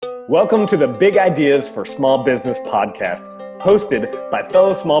Welcome to the Big Ideas for Small Business podcast, hosted by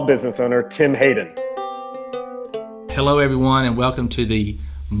fellow small business owner Tim Hayden. Hello, everyone, and welcome to the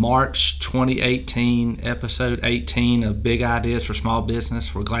March 2018, episode 18 of Big Ideas for Small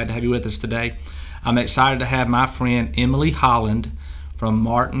Business. We're glad to have you with us today. I'm excited to have my friend Emily Holland from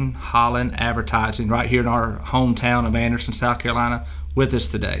Martin Holland Advertising right here in our hometown of Anderson, South Carolina, with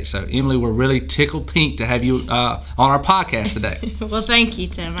us today. So, Emily, we're really tickled pink to have you on our podcast today. Well, thank you,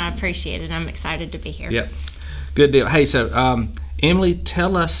 Tim. I appreciate it. I'm excited to be here. Yep. Good deal. Hey, so Emily,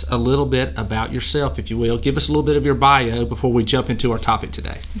 tell us a little bit about yourself, if you will. Give us a little bit of your bio before we jump into our topic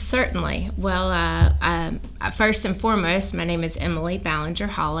today. Certainly. Well, first and foremost, my name is Emily Ballinger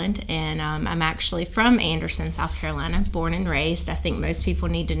Holland, and I'm actually from Anderson, South Carolina, born and raised. I think most people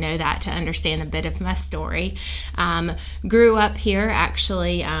need to know that to understand a bit of my story. Grew up here,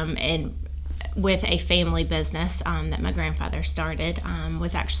 actually, with a family business that my grandfather started.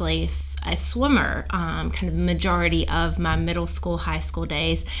 Was actually a swimmer kind of majority of my middle school, high school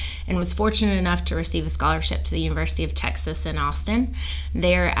days, and was fortunate enough to receive a scholarship to the University of Texas in Austin.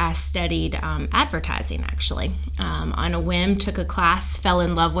 There I studied advertising, actually. On a whim, took a class, fell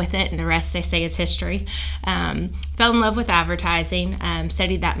in love with it, and the rest, they say, is history. Fell in love with advertising,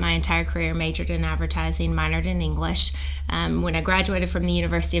 studied that my entire career, majored in advertising, minored in English. When I graduated from the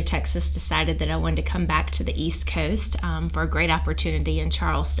University of Texas, decided that I wanted to come back to the East Coast for a great opportunity in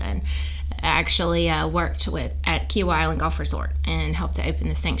Charleston. I actually worked at Kiawah Island Golf Resort and helped to open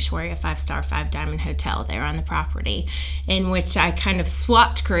the Sanctuary, a 5-star, 5-diamond hotel there on the property, in which I kind of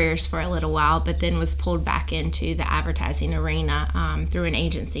swapped careers for a little while, but then was pulled back into the advertising arena through an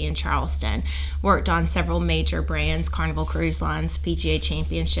agency in Charleston. Worked on several major brands, Carnival Cruise Lines, PGA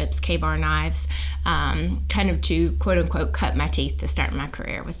Championships, K-Bar Knives, kind of to quote-unquote cut my teeth to start my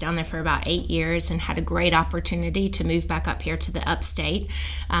career. Was down there for about 8 years and had a great opportunity to move back up here to the upstate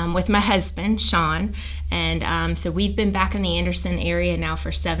with my husband, Sean. And so we've been back in the Anderson area now for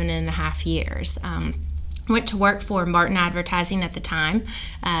 7.5 years. Went to work for Martin Advertising at the time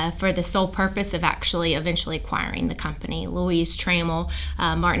for the sole purpose of actually eventually acquiring the company. Louise Trammell,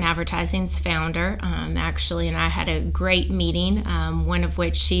 Martin Advertising's founder, actually, and I had a great meeting, one of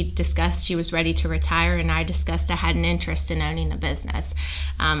which she discussed she was ready to retire, and I discussed I had an interest in owning a business.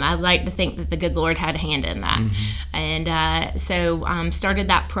 I like to think that the good Lord had a hand in that. Mm-hmm. And so started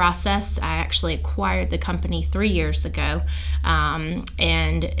that process. I actually acquired the company 3 years ago,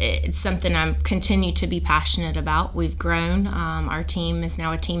 and it's something I'm continue to be passionate about. We've grown. Our team is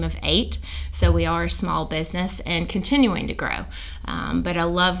now a team of 8, so we are a small business and continuing to grow. But I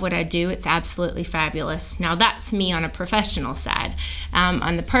love what I do. It's absolutely fabulous. Now, that's me on a professional side.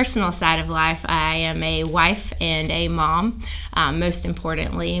 On the personal side of life, I am a wife and a mom. Most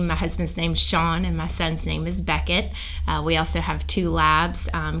importantly, my husband's name is Sean and my son's name is Beckett. We also have 2 labs,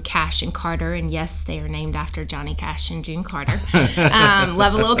 Cash and Carter, and yes, they are named after Johnny Cash and June Carter.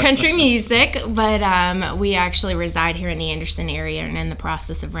 Love a little country music, but we actually reside here in the Anderson area and in the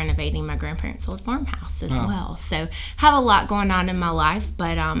process of renovating my grandparents' old farmhouse as well. So have a lot going on in my life,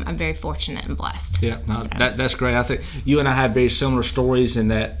 but I'm very fortunate and blessed. Yeah, no, so. That's great. I think you and I have very similar stories in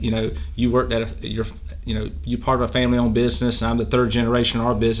that, you worked at you're part of a family-owned business, and I'm the 3rd generation of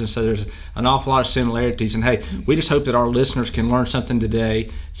our business, so there's an awful lot of similarities. And hey, we just hope that our listeners can learn something today,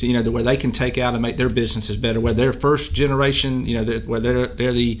 to, where they can take out and make their businesses better. Whether they're first generation, whether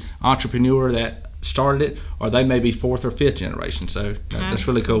they're the entrepreneur that started it, or they may be 4th or 5th generation. So that's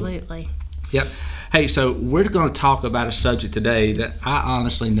really cool. Absolutely. Yep. Hey, so we're going to talk about a subject today that I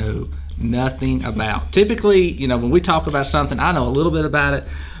honestly know nothing about. Typically, when we talk about something, I know a little bit about it,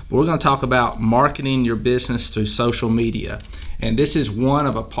 but we're going to talk about marketing your business through social media. And this is one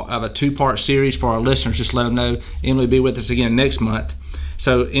of a 2-part series for our listeners. Just let them know Emily will be with us again next month.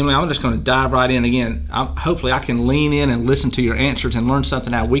 So, Emily, I'm just going to dive right in again. Hopefully, I can lean in and listen to your answers and learn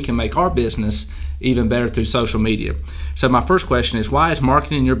something how we can make our business even better through social media. So my first question is, why is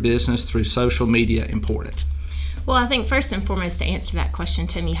marketing your business through social media important? Well, I think first and foremost, to answer that question,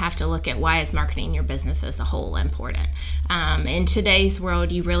 Tim, you have to look at why is marketing your business as a whole important. In today's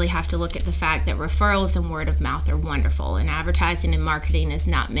world, you really have to look at the fact that referrals and word of mouth are wonderful, and advertising and marketing is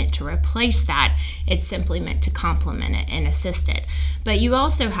not meant to replace that. It's simply meant to complement it and assist it. But you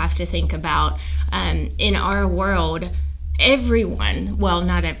also have to think about, in our world, everyone, well,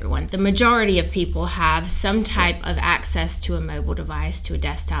 not everyone, the majority of people have some type of access to a mobile device, to a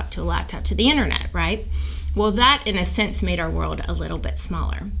desktop, to a laptop, to the internet, right? Well, that in a sense made our world a little bit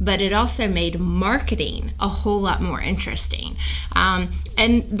smaller, but it also made marketing a whole lot more interesting,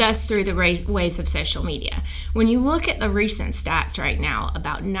 and thus through the ways of social media. When you look at the recent stats right now,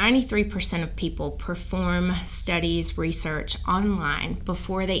 about 93% of people perform studies, research online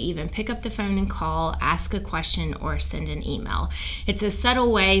before they even pick up the phone and call, ask a question, or send an email. It's a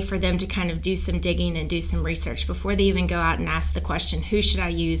subtle way for them to kind of do some digging and do some research before they even go out and ask the question, who should I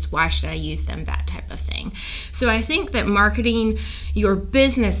use, why should I use them, that type of thing. So I think that marketing your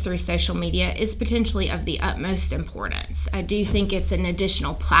business through social media is potentially of the utmost importance. I do think it's an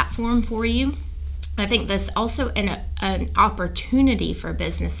additional platform for you. I think that's also an opportunity for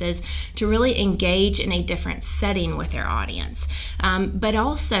businesses to really engage in a different setting with their audience, but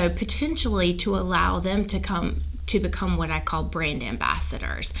also potentially to allow them to become what I call brand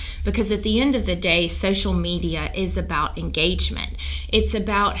ambassadors. Because at the end of the day, social media is about engagement. It's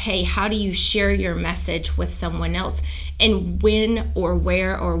about, hey, how do you share your message with someone else? And when or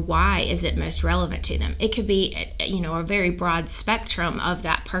where or why is it most relevant to them? It could be, a very broad spectrum of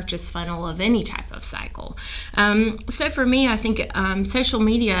that purchase funnel of any type of cycle. So for me, I think social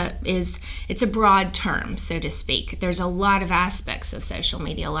media it's a broad term, so to speak. There's a lot of aspects of social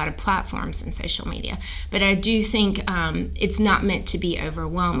media, a lot of platforms in social media. But I do think it's not meant to be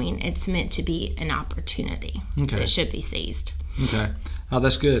overwhelming. It's meant to be an opportunity that should be seized. Okay. Oh,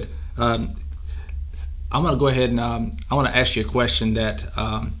 that's good. I'm going to go ahead and I want to ask you a question that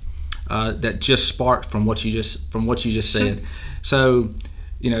that just sparked from what you just said. Sure. So,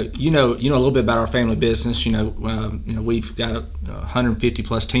 you know a little bit about our family business. We've got 150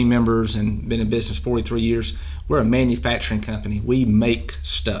 plus team members and been in business 43 years. We're a manufacturing company. We make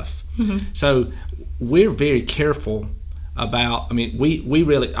stuff. Mm-hmm. So we're very careful about. We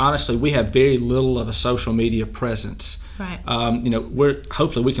really honestly we have very little of a social media presence. Right.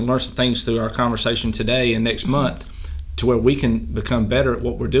 Hopefully we can learn some things through our conversation today and next month to where we can become better at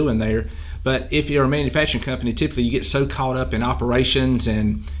what we're doing there. But if you're a manufacturing company, typically you get so caught up in operations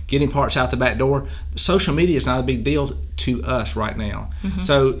and getting parts out the back door. Social media is not a big deal to us right now. Mm-hmm.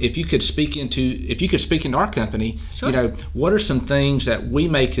 So if you could speak into our company, sure. What are some things that we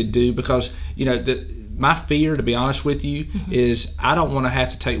could do? Because my fear, to be honest with you, mm-hmm. is I don't want to have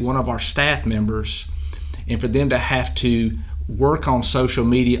to take one of our staff members and for them to have to work on social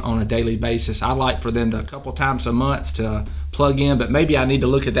media on a daily basis. I like for them to a couple times a month to plug in, but maybe I need to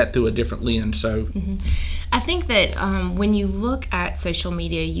look at that through a different lens. So mm-hmm. I think that when you look at social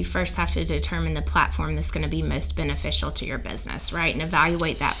media, you first have to determine the platform that's going to be most beneficial to your business, right? And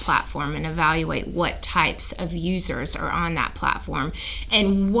evaluate that platform and evaluate what types of users are on that platform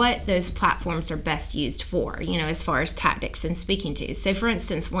and what those platforms are best used for, as far as tactics and speaking to. So for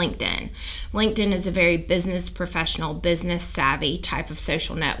instance, LinkedIn. LinkedIn is a very business professional, business savvy type of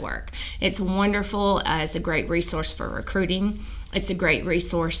social network. It's wonderful as a great resource for recruiting. It's a great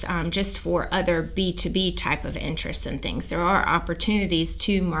resource just for other B2B type of interests and things. There are opportunities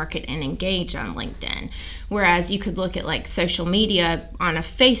to market and engage on LinkedIn. Whereas you could look at like social media on a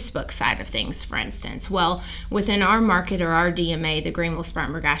Facebook side of things, for instance. Well, within our market or our DMA, the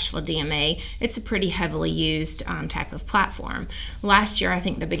Greenville-Spartanburg-Asheville DMA, it's a pretty heavily used type of platform. Last year, I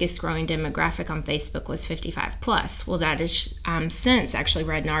think the biggest growing demographic on Facebook was 55 plus. Well, that is since actually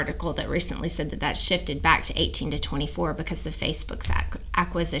read an article that recently said that shifted back to 18 to 24 because of Facebook's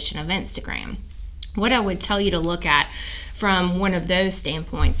acquisition of Instagram. What I would tell you to look at from one of those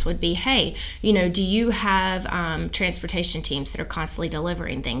standpoints would be, hey, do you have transportation teams that are constantly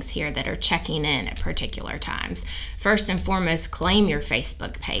delivering things here that are checking in at particular times? First and foremost, claim your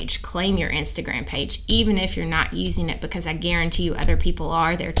Facebook page, claim your Instagram page, even if you're not using it, because I guarantee you other people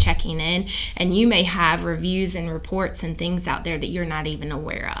are. They're checking in, and you may have reviews and reports and things out there that you're not even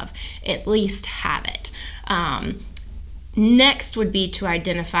aware of. At least have it. Next would be to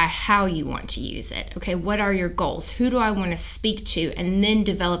identify how you want to use it. Okay, what are your goals? Who do I want to speak to? And then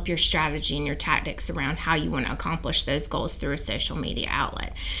develop your strategy and your tactics around how you want to accomplish those goals through a social media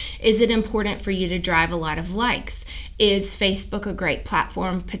outlet. Is it important for you to drive a lot of likes? Is Facebook a great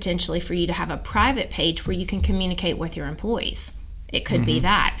platform potentially for you to have a private page where you can communicate with your employees? It could be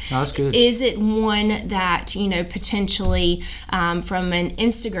that. Oh, that's good. Is it one that, potentially from an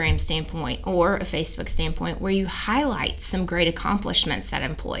Instagram standpoint or a Facebook standpoint where you highlight some great accomplishments that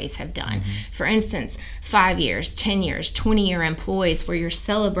employees have done? Mm-hmm. For instance, 5 years, 10 years, 20-year employees where you're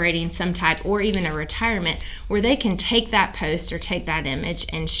celebrating some type or even a retirement where they can take that post or take that image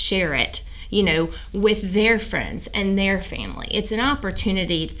and share it with their friends and their family. It's an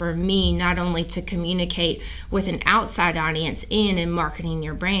opportunity for me not only to communicate with an outside audience in marketing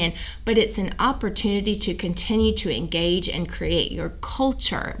your brand, but it's an opportunity to continue to engage and create your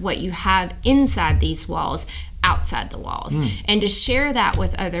culture, what you have inside these walls, outside the walls, and to share that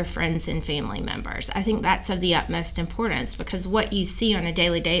with other friends and family members. I think that's of the utmost importance, because what you see on a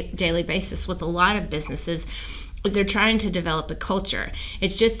daily basis with a lot of businesses is they're trying to develop a culture.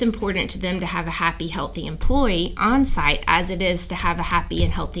 It's just important to them to have a happy, healthy employee on site as it is to have a happy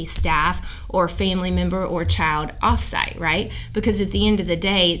and healthy staff or family member or child off site, right? Because at the end of the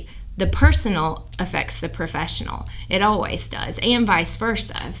day, the personal affects the professional. It always does, and vice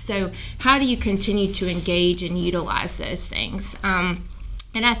versa. So how do you continue to engage and utilize those things?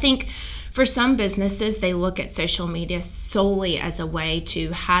 And I think for some businesses, they look at social media solely as a way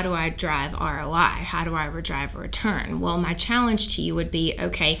to, how do I drive ROI? How do I drive a return? Well, my challenge to you would be,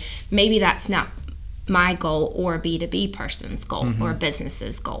 okay, maybe that's not my goal or a B2B person's goal or a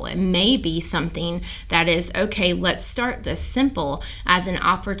business's goal. It may be something that is, okay, let's start this simple as an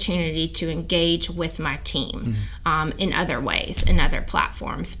opportunity to engage with my team in other ways, in other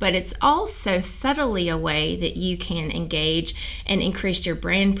platforms. But it's also subtly a way that you can engage and increase your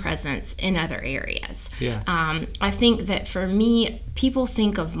brand presence in other areas. Yeah. I think that for me, people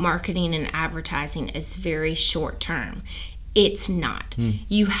think of marketing and advertising as very short term. It's not.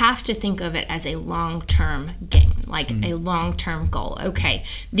 You have to think of it as a long-term game, like a long-term goal. Okay,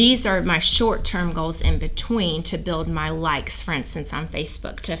 these are my short-term goals in between to build my likes, for instance, on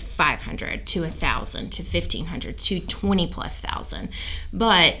Facebook to 500, to 1,000, to 1,500, to 20,000+.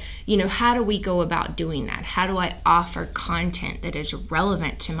 But, how do we go about doing that? How do I offer content that is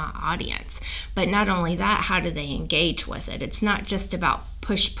relevant to my audience? But not only that, how do they engage with it? It's not just about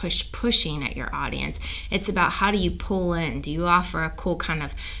pushing at your audience. It's about, how do you pull in? Do you offer a cool kind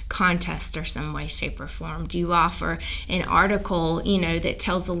of contest or some way, shape, or form? Do you offer an article, that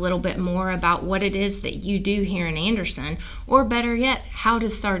tells a little bit more about what it is that you do here in Anderson? Or better yet, how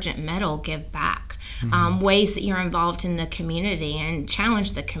does Sergeant Metal give back? Ways that you're involved in the community and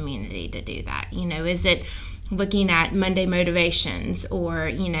challenge the community to do that. Is it looking at Monday motivations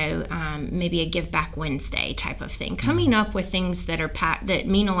or, maybe a Give Back Wednesday type of thing, coming up with things that are that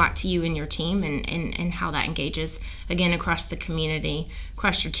mean a lot to you and your team, and how that engages, again, across the community,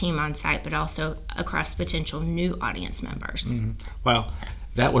 across your team on site, but also across potential new audience members. Well,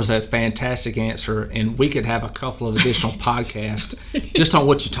 that was a fantastic answer, and we could have a couple of additional podcasts just on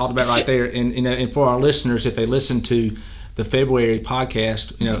what you talked about right there. And for our listeners, if they listen to the February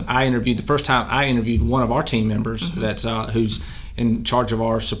podcast, the first time I interviewed one of our team members that's who's in charge of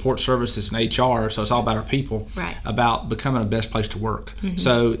our support services and HR, so it's all about our people, right, about becoming a best place to work.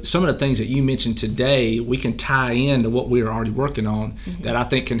 So some of the things that you mentioned today, we can tie into what we are already working on that I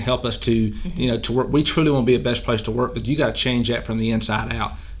think can help us to, to work. We truly want to be a best place to work, but you got to change that from the inside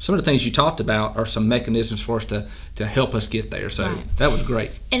out. Some of the things you talked about are some mechanisms for us to help us get there. So that was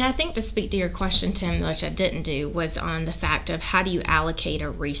great. And I think, to speak to your question, Tim, which I didn't do, was on the fact of, how do you allocate a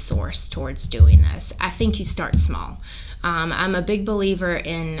resource towards doing this? I think you start small. I'm a big believer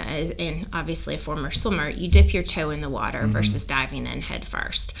in obviously a former swimmer, you dip your toe in the water versus diving in head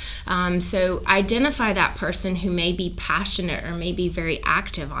first. So identify that person who may be passionate or may be very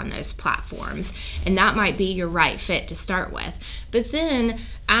active on those platforms, and that might be your right fit to start with. But then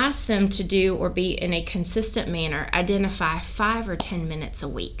ask them to do, or be in a consistent manner, identify 5 or 10 minutes a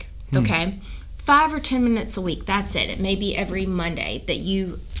week. Okay? 5 or 10 minutes a week, that's it. It may be every Monday that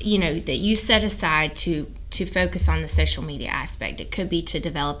you set aside to focus on the social media aspect. It could be to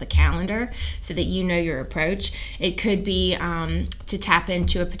develop a calendar so that you know your approach. It could be to tap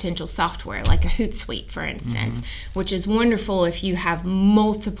into a potential software like a Hootsuite, for instance, which is wonderful if you have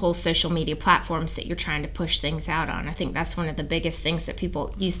multiple social media platforms that you're trying to push things out on. I think that's one of the biggest things that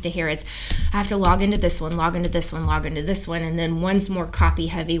people used to hear is, I have to log into this one, log into this one, log into this one, and then one's more copy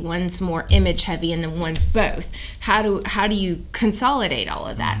heavy, one's more image heavy, and then one's both. How do you consolidate all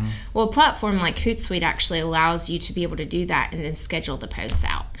of that? Well, a platform like Hootsuite actually allows you to be able to do that and then schedule the posts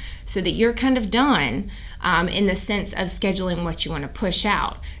out so that you're kind of done in the sense of scheduling what you want to push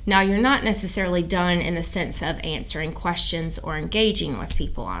out. Now, you're not necessarily done in the sense of answering questions or engaging with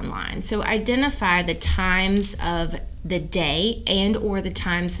people online. So identify the times of the day and or the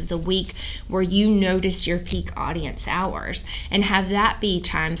times of the week where you notice your peak audience hours, and have that be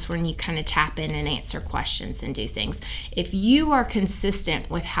times when you kind of tap in and answer questions and do things. If you are consistent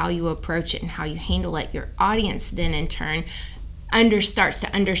with how you approach it and how you handle it, your audience then in turn starts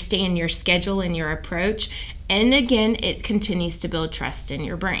to understand your schedule and your approach, and again, it continues to build trust in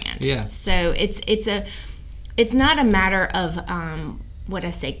your brand. Yeah. So it's not a matter of what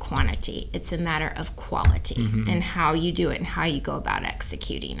I say quantity. It's a matter of quality and how you do it and how you go about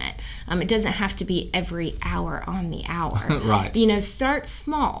executing it. It doesn't have to be every hour on the hour. Right. Start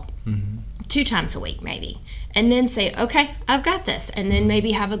small, 2 times a week maybe. And then say, okay, I've got this. And then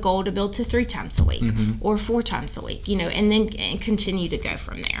maybe have a goal to build to 3 times a week or 4 times a week, and then continue to go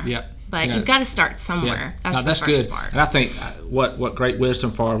from there. Yep. But you've got to start somewhere. Yeah. That's the first part. And I think what great wisdom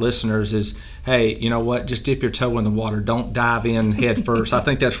for our listeners is, hey, you know what? Just dip your toe in the water. Don't dive in head first. I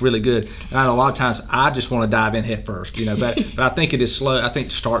think that's really good. And I know a lot of times I just want to dive in head first, but I think it is slow. I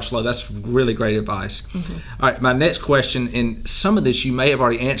think start slow. That's really great advice. All right, my next question, and some of this you may have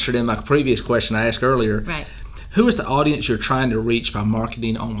already answered in my previous question I asked earlier. Right. Who is the audience you're trying to reach by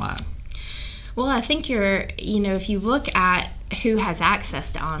marketing online? Well, I think if you look at who has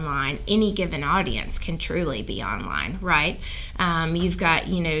access to online, any given audience can truly be online, right? You've got,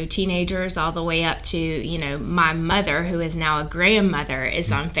 teenagers all the way up to, my mother, who is now a grandmother,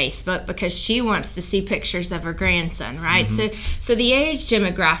 is on Facebook because she wants to see pictures of her grandson, right? So the age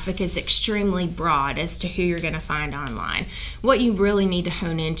demographic is extremely broad as to who you're going to find online. What you really need to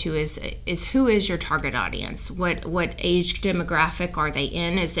hone into is who is your target audience? What age demographic are they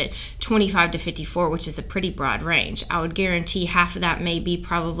in? Is it 25 to 54, which is a pretty broad range? I would guarantee half of that may be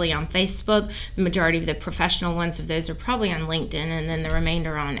probably on Facebook. The majority of the professional ones of those are probably on LinkedIn, and then the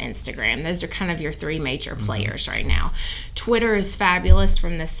remainder on Instagram. Those are kind of your 3 major players right now. Twitter is fabulous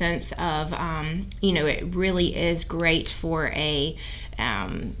from the sense of, it really is great for a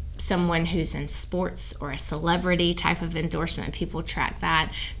someone who's in sports or a celebrity type of endorsement. People track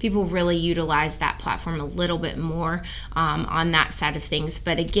that. People really utilize that platform a little bit more on that side of things.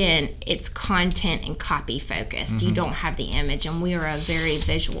 But again, it's content and copy focused. You don't have the image, and we are a very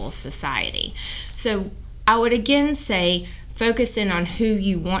visual society. So I would again say focus in on who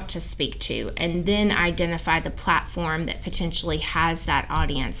you want to speak to, and then identify the platform that potentially has that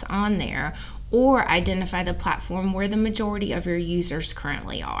audience on there, or identify the platform where the majority of your users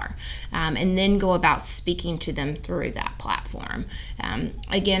currently are, and then go about speaking to them through that platform.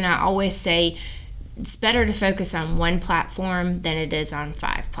 Again, I always say it's better to focus on one platform than it is on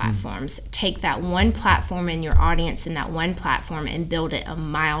 5 platforms. Take that one platform and your audience in that one platform and build it a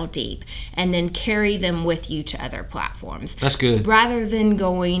mile deep, and then carry them with you to other platforms. That's good. Rather than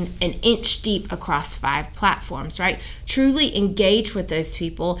going an inch deep across 5 platforms, right? Truly engage with those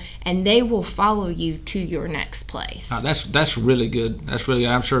people, and they will follow you to your next place. That's really good. That's really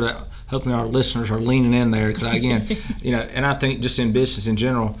good. I'm sure that hopefully our listeners are leaning in there, because again, and I think just in business in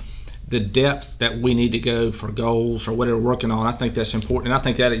general, the depth that we need to go for goals or whatever we're working on, I think that's important. And I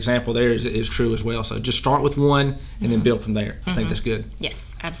think that example there is true as well. So just start with one and then build from there. I think that's good.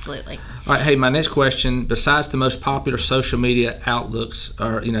 Yes, absolutely. All right, hey, my next question, besides the most popular social media outlooks,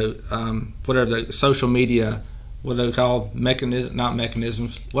 or, whatever the social media, what are they called? Not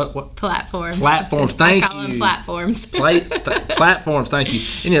mechanisms. What? Platforms. Platforms, thank you. I call them platforms. Platforms, thank you.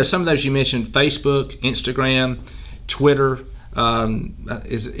 And, some of those you mentioned, Facebook, Instagram, Twitter.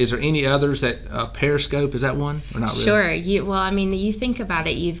 Is there any others that Periscope, is that one or not really? Sure. You think about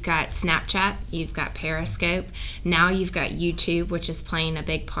it, you've got Snapchat, you've got Periscope, now you've got YouTube, which is playing a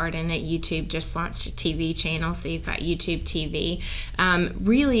big part in it. YouTube just launched a TV channel, so you've got YouTube TV.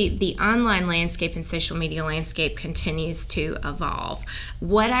 Really, the online landscape and social media landscape continues to evolve.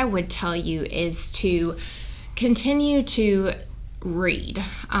 What I would tell you is to continue to read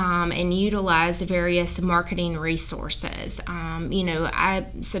and utilize various marketing resources. I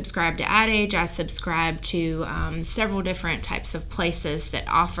subscribe to Ad Age. I subscribe to several different types of places that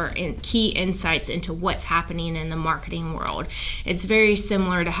offer key insights into what's happening in the marketing world. It's very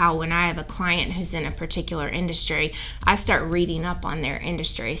similar to how when I have a client who's in a particular industry, I start reading up on their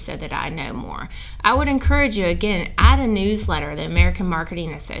industry so that I know more. I would encourage you, again, add a newsletter, the American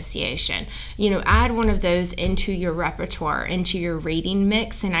Marketing Association. Add one of those into your repertoire, into your reading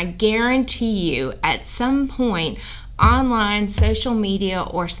mix, and I guarantee you at some point online, social media,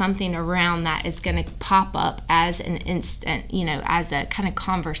 or something around that is going to pop up as an instant, as a kind of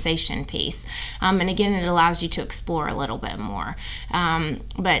conversation piece. And again, it allows you to explore a little bit more.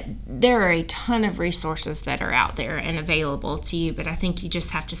 But there are a ton of resources that are out there and available to you, but I think you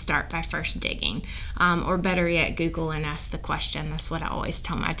just have to start by first digging. Or better yet, Google and ask the question. That's what I always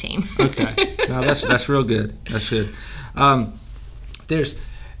tell my team. Okay. No, that's real good. That's good.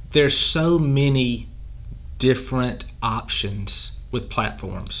 There's so many different options with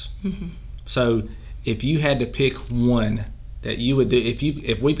platforms. So if you had to pick one that you would do,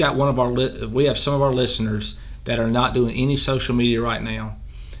 if we've got we have some of our listeners that are not doing any social media right now,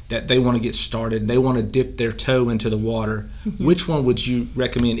 that they want to get started, they want to dip their toe into the water, which one would you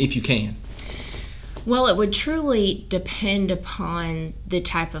recommend if you can? Well, it would truly depend upon the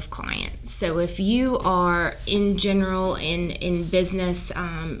type of client. So if you are in general in business,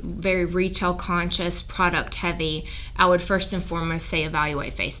 very retail conscious, product heavy, I would first and foremost say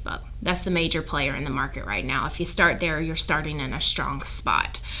evaluate Facebook. That's the major player in the market right now. If you start there, you're starting in a strong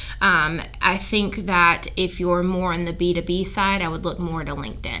spot. I think that if you're more on the B2B side, I would look more to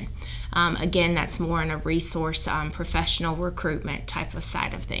LinkedIn. Again, that's more in a resource, professional recruitment type of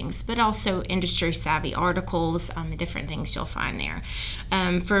side of things, but also industry savvy articles, different things you'll find there.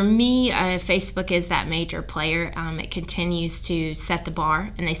 For me, Facebook is that major player. It continues to set the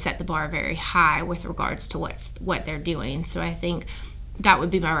bar, and they set the bar very high with regards to what they're doing. So I think that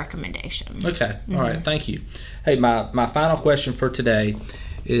would be my recommendation. Okay. All right. Thank you. Hey, my final question for today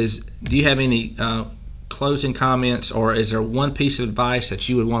is, do you have any closing comments, or is there one piece of advice that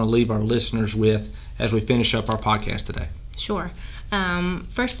you would want to leave our listeners with as we finish up our podcast today? Sure.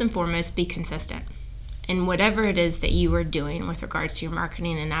 First and foremost, be consistent. And whatever it is that you are doing with regards to your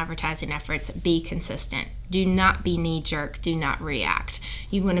marketing and advertising efforts, be consistent. Do not be knee-jerk. Do not react.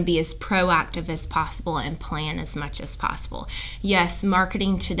 You want to be as proactive as possible and plan as much as possible. Yes,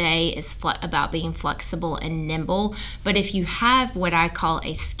 marketing today is about being flexible and nimble, but if you have what I call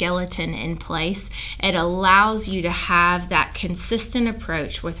a skeleton in place, it allows you to have that consistent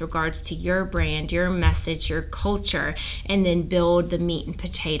approach with regards to your brand, your message, your culture, and then build the meat and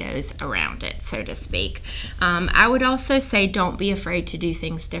potatoes around it, so to speak. I would also say don't be afraid to do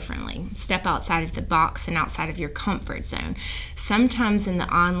things differently. Step outside of the box and outside of your comfort zone. Sometimes in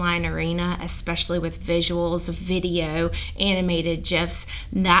the online arena, especially with visuals, video, animated GIFs,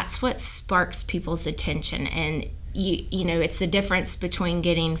 that's what sparks people's attention. And you know, it's the difference between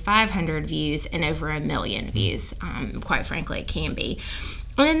getting 500 views and over 1 million views. Quite frankly, it can be.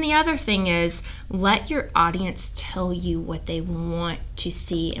 And then the other thing is, let your audience tell you what they want to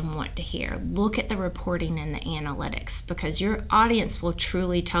see and want to hear. Look at the reporting and the analytics, because your audience will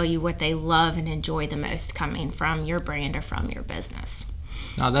truly tell you what they love and enjoy the most coming from your brand or from your business.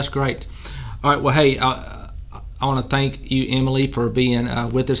 Oh, that's great. All right. Well, hey, I want to thank you, Emily, for being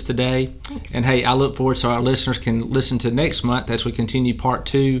with us today. Thanks. And hey, I look forward so our listeners can listen to next month as we continue part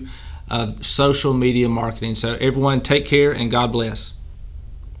 2 of social media marketing. So everyone, take care and God bless.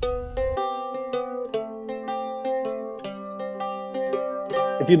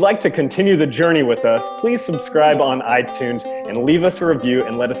 If you'd like to continue the journey with us, please subscribe on iTunes and leave us a review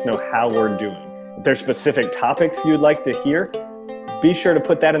and let us know how we're doing. If there's specific topics you'd like to hear, be sure to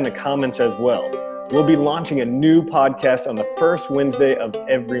put that in the comments as well. We'll be launching a new podcast on the first Wednesday of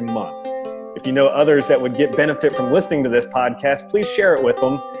every month. If you know others that would get benefit from listening to this podcast, please share it with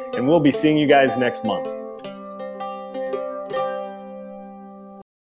them, and we'll be seeing you guys next month.